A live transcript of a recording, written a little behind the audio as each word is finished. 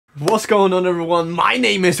What's going on, everyone? My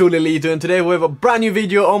name is Ulelito and today we have a brand new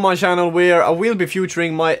video on my channel where I will be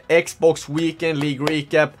featuring my Xbox Weekend League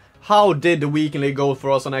recap. How did the Weekend League go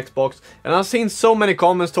for us on Xbox? And I've seen so many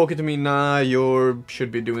comments talking to me, nah, you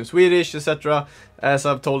should be doing Swedish, etc. As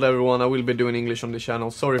I've told everyone, I will be doing English on the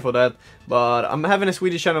channel, sorry for that. But I'm having a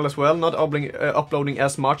Swedish channel as well, not uploading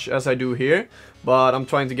as much as I do here. But I'm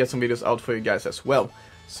trying to get some videos out for you guys as well.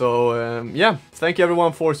 So yeah, thank you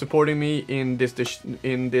everyone for supporting me in this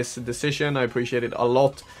decision. I appreciate it a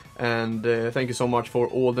lot, and thank you so much for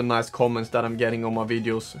all the nice comments that I'm getting on my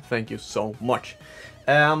videos. Thank you so much.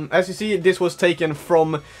 As you see, this was taken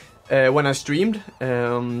from when I streamed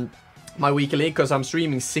my weekly league, because I'm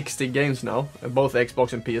streaming 60 games now, both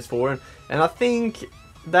Xbox and PS4, and I think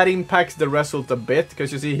that impacts the result a bit,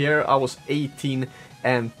 because you see here I was 18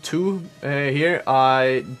 and 2 here.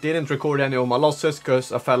 I didn't record any of my losses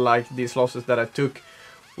because I felt like these losses that I took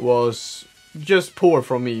was just poor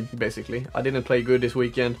from me, basically. I didn't play good this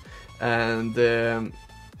weekend, and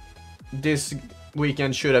this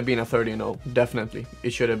weekend should have been a 30-0, definitely.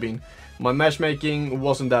 It should have been. My matchmaking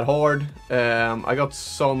wasn't that hard. I got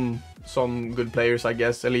some good players, I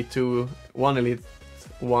guess. Elite 2, one Elite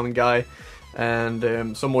 1 guy,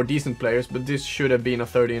 and some more decent players, but this should have been a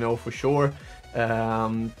 30-0 for sure.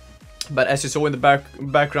 But as you saw in the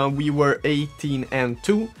background, we were 18 and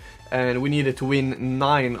 2, and we needed to win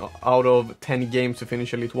 9 out of 10 games to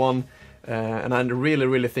finish Elite 1. And I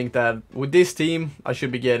really think that with this team I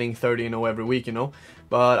should be getting 30-0 every week, you know.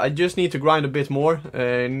 But I just need to grind a bit more,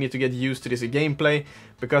 need to get used to this gameplay,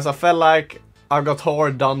 because I felt like I got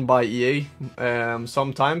hard done by EA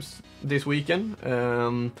sometimes this weekend.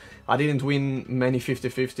 I didn't win many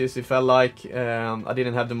 50-50s. It felt like I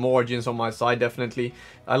didn't have the margins on my side, definitely.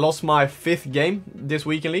 I lost my 5th game this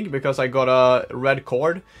weekend league because I got a red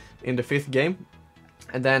card in the 5th game.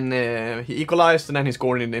 And then he equalized, and then he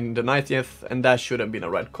scored in the 90th, and that should have been a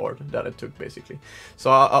red card that I took, basically. So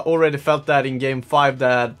I already felt that in game 5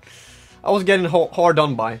 that I was getting hard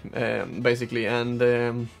done by, basically, and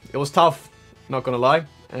it was tough, not gonna lie.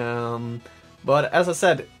 But as I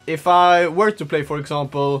said, if I were to play, for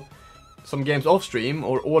example, some games off stream,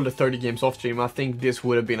 or all the 30 games off stream, I think this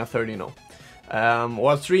would have been a 30-0.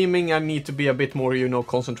 While streaming, I need to be a bit more, you know,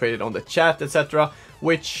 concentrated on the chat, etc.,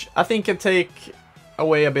 which I think can take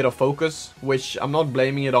away a bit of focus, which I'm not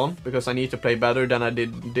blaming it on, because I need to play better than I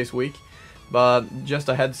did this week. But just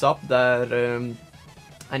a heads up that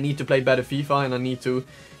I need to play better FIFA, and I need to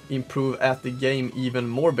improve at the game even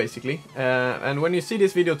more, basically. And when you see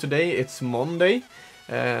this video today, it's Monday,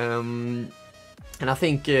 and I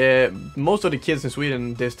think most of the kids in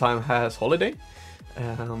Sweden this time has holiday.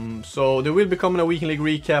 So there will be coming a weekly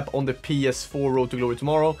recap on the PS4 Road to Glory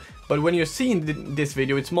tomorrow. But when you're seeing this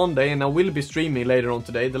video, it's Monday, and I will be streaming later on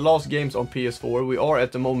today the last games on PS4. We are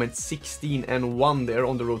at the moment 16 and 1 there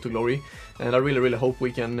on the Road to Glory, and I really hope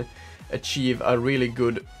we can achieve a really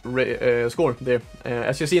good score there.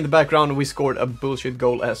 As you see in the background, we scored a bullshit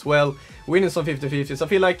goal as well, winning some 50-50s. I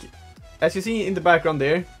feel like, as you see in the background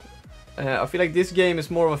there, I feel like this game is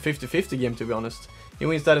more of a 50-50 game, to be honest. He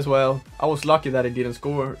wins that as well. I was lucky that he didn't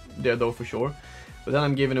score there though, for sure. But then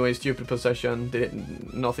I'm giving away stupid possession.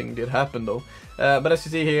 Nothing did happen though. But as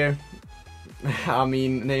you see here, I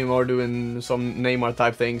mean, Neymar doing some Neymar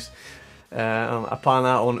type things.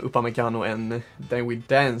 Apana on Upamecano, and then we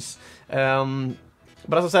dance.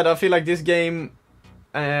 But as I said, I feel like this game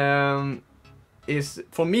is,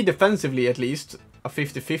 for me defensively at least, a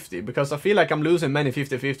 50-50, because I feel like I'm losing many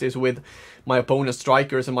 50-50s with my opponent's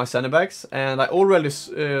strikers and my center backs, and I already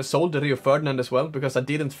sold Rio Ferdinand as well, because I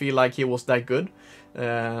didn't feel like he was that good.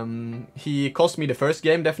 He cost me the first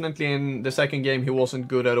game, definitely, and the second game he wasn't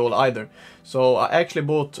good at all either. So I actually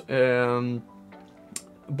bought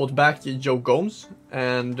back Joe Gomes,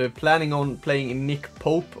 and planning on playing Nick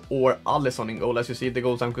Pope or Alisson in goal. As you see, the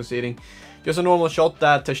goals I'm conceding, just a normal shot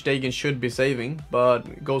that Ter Stegen should be saving,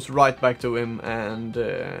 but goes right back to him, and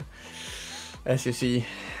as you see,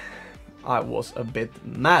 I was a bit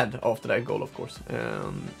mad after that goal, of course.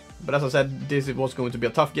 But as I said, this was going to be a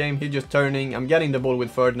tough game. He's just turning, I'm getting the ball with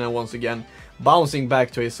Ferdinand once again, bouncing back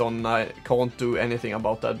to his son. I can't do anything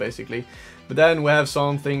about that, basically. But then we have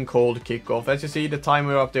something called kickoff. As you see, the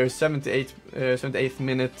timer up there is 78th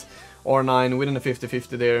minute, R9 winning a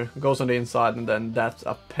 50-50 there, goes on the inside, and then that's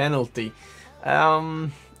a penalty.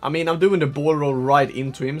 I mean, I'm doing the ball roll right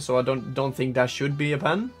into him, so I don't think that should be a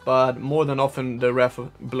pen, but more than often the ref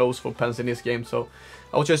blows for pens in this game, so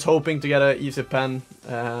I was just hoping to get an easy pen.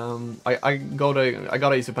 I got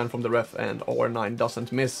an easy pen from the ref, and R9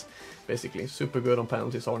 doesn't miss, basically. Super good on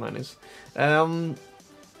penalties, R9 is. And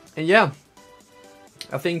yeah,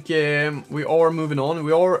 I think we are moving on.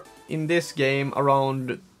 We are in this game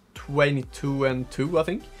around 22-2, I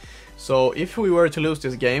think. So if we were to lose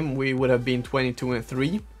this game, we would have been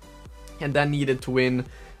 22-3, and then needed to win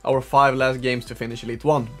our 5 last games to finish Elite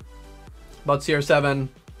 1. But CR7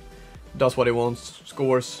 does what he wants,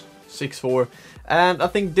 scores 6-4, and I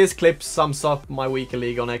think this clip sums up my weekend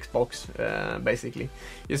league on Xbox, basically.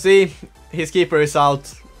 You see, his keeper is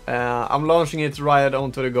out. I'm launching it right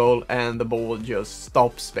onto the goal, and the ball just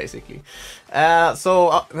stops, basically.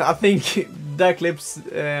 So I think that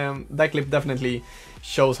clip definitely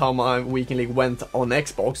shows how my weekend league went on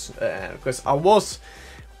Xbox, because I was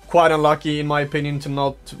quite unlucky, in my opinion, to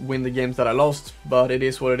not win the games that I lost. But it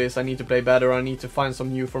is what it is. I need to play better. I need to find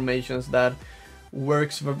some new formations that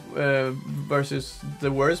works versus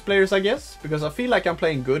the worst players, I guess, because I feel like I'm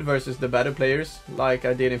playing good versus the better players, like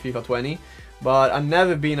I did in FIFA 20. But I've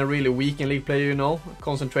never been a really weekend league player, you know.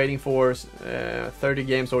 Concentrating for 30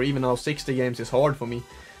 games or even now 60 games is hard for me.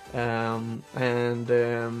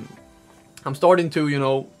 I'm starting to, you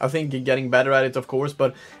know, I think getting better at it, of course,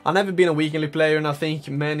 but I've never been a weekend league player, and I think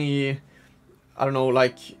many, I don't know,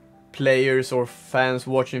 like players or fans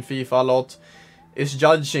watching FIFA a lot is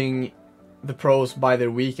judging the pros by their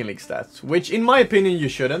weekend league stats, which in my opinion you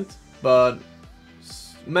shouldn't, but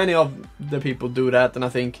many of the people do that, and I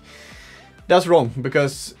think that's wrong,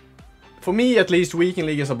 because for me at least weekend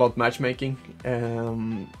league is about matchmaking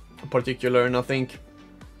in particular, and I think,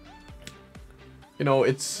 you know,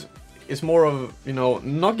 it's more of, you know,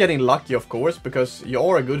 not getting lucky, of course, because you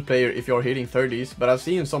are a good player if you're hitting 30s, but I've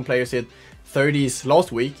seen some players hit 30s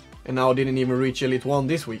last week and now didn't even reach Elite 1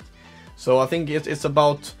 this week. So I think it's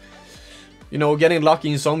about, you know, getting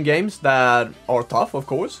lucky in some games that are tough, of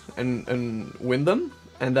course, and win them,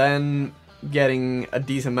 and then getting a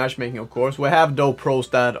decent matchmaking, of course. We have though pros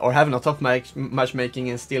that are having a tough matchmaking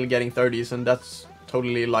and still getting 30s, and that's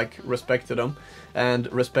totally like respect to them,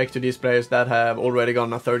 and respect to these players that have already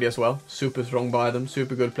gotten a 30 as well. Super strong by them,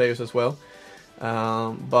 super good players as well.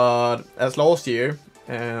 But as last year,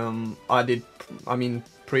 I did, I mean,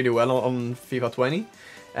 pretty well on FIFA 20,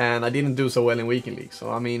 and I didn't do so well in weekend league. So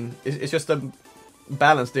I mean, it's just a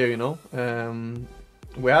balance there, you know.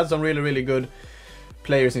 We had some really good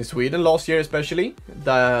players in Sweden last year, especially,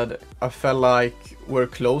 that I felt like were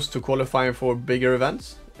close to qualifying for bigger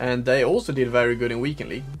events, and they also did very good in weekend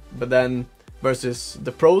league. But then versus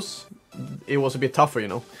the pros, it was a bit tougher, you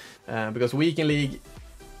know, because weekend league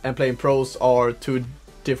and playing pros are two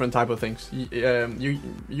different type of things.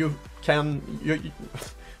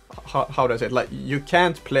 How do I say it? Like, you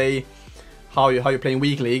can't play how you play in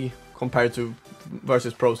weekend league compared to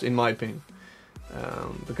versus pros, in my opinion.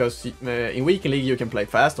 Because in weekend league you can play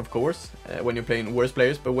fast, of course, when you're playing worse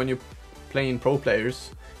players, but when you're playing pro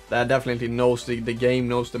players that definitely knows the game,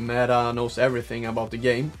 knows the meta, knows everything about the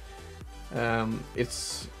game,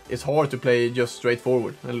 it's hard to play just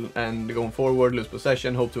straightforward and going forward, lose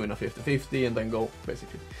possession, hope to win a 50-50, and then go,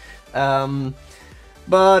 basically.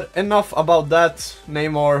 But enough about that.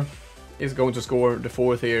 Neymar is going to score the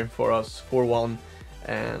 4th here for us, 4-1,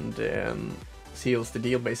 and seals the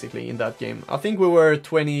deal, basically, in that game. I think we were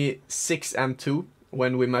 26-2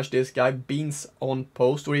 when we matched this guy, Beans on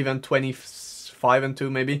post, or even 25-2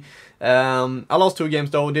 maybe. I lost 2 games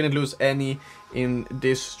though, didn't lose any in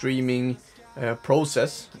this streaming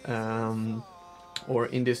process, or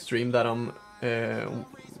in this stream that I'm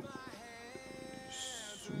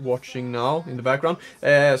watching now in the background.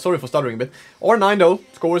 Sorry for stuttering a bit. R9 though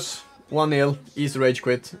scores 1-0, easy rage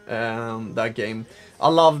quit that game. I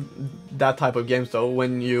love that type of games though,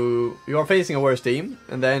 when you are facing a worse team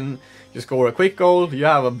and then you score a quick goal, you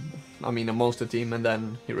have a monster team, and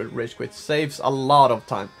then he rage quit. Saves a lot of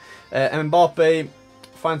time. And Mbappe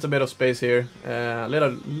finds a bit of space here.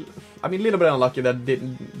 Little bit unlucky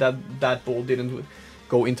that ball didn't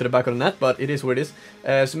go into the back of the net, but it is what it is.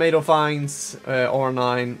 Semedo finds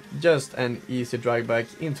R9, just an easy drag back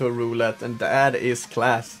into a roulette, and that is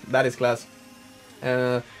class. That is class.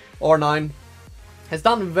 R9 has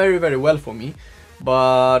done very well for me,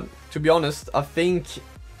 but to be honest, I think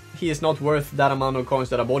he is not worth that amount of coins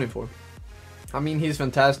that I bought him for. I mean, he's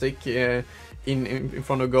fantastic in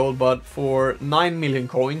front of goal, but for 9 million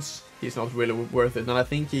coins, he's not really worth it. And I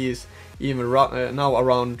think he's even now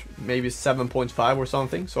around maybe 7.5 or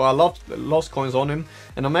something. So I lost coins on him,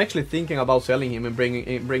 and I'm actually thinking about selling him and bringing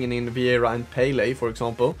in Vieira and Pele, for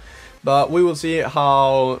example. But we will see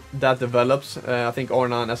how that develops. I think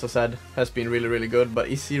R9, as I said, has been really good, but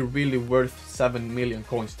is he really worth 7 million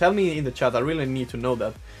coins? Tell me in the chat, I really need to know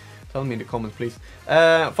that. Tell me in the comments, please.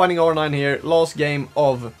 Finding R9 here, last game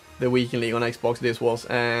of the weekend league on Xbox this was,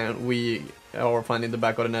 and we are finding the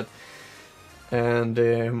back of the net. And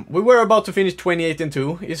we were about to finish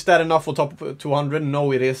 28-2. Is that enough for top 200?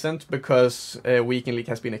 No, it isn't, because Weekend League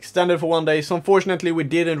has been extended for 1 day. So unfortunately, we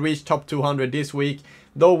didn't reach top 200 this week,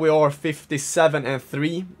 though we are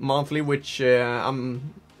 57-3 monthly, which I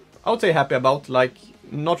would say happy about. Like,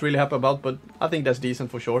 not really happy about, but I think that's decent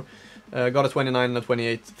for sure. Got a 29 and a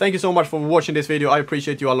 28. Thank you so much for watching this video. I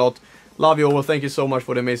appreciate you a lot. Love you all. Thank you so much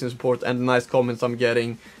for the amazing support and the nice comments I'm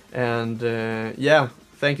getting. And yeah,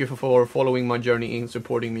 thank you for following my journey in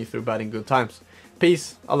supporting me through bad and good times.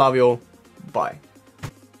 Peace. I love you all. Bye.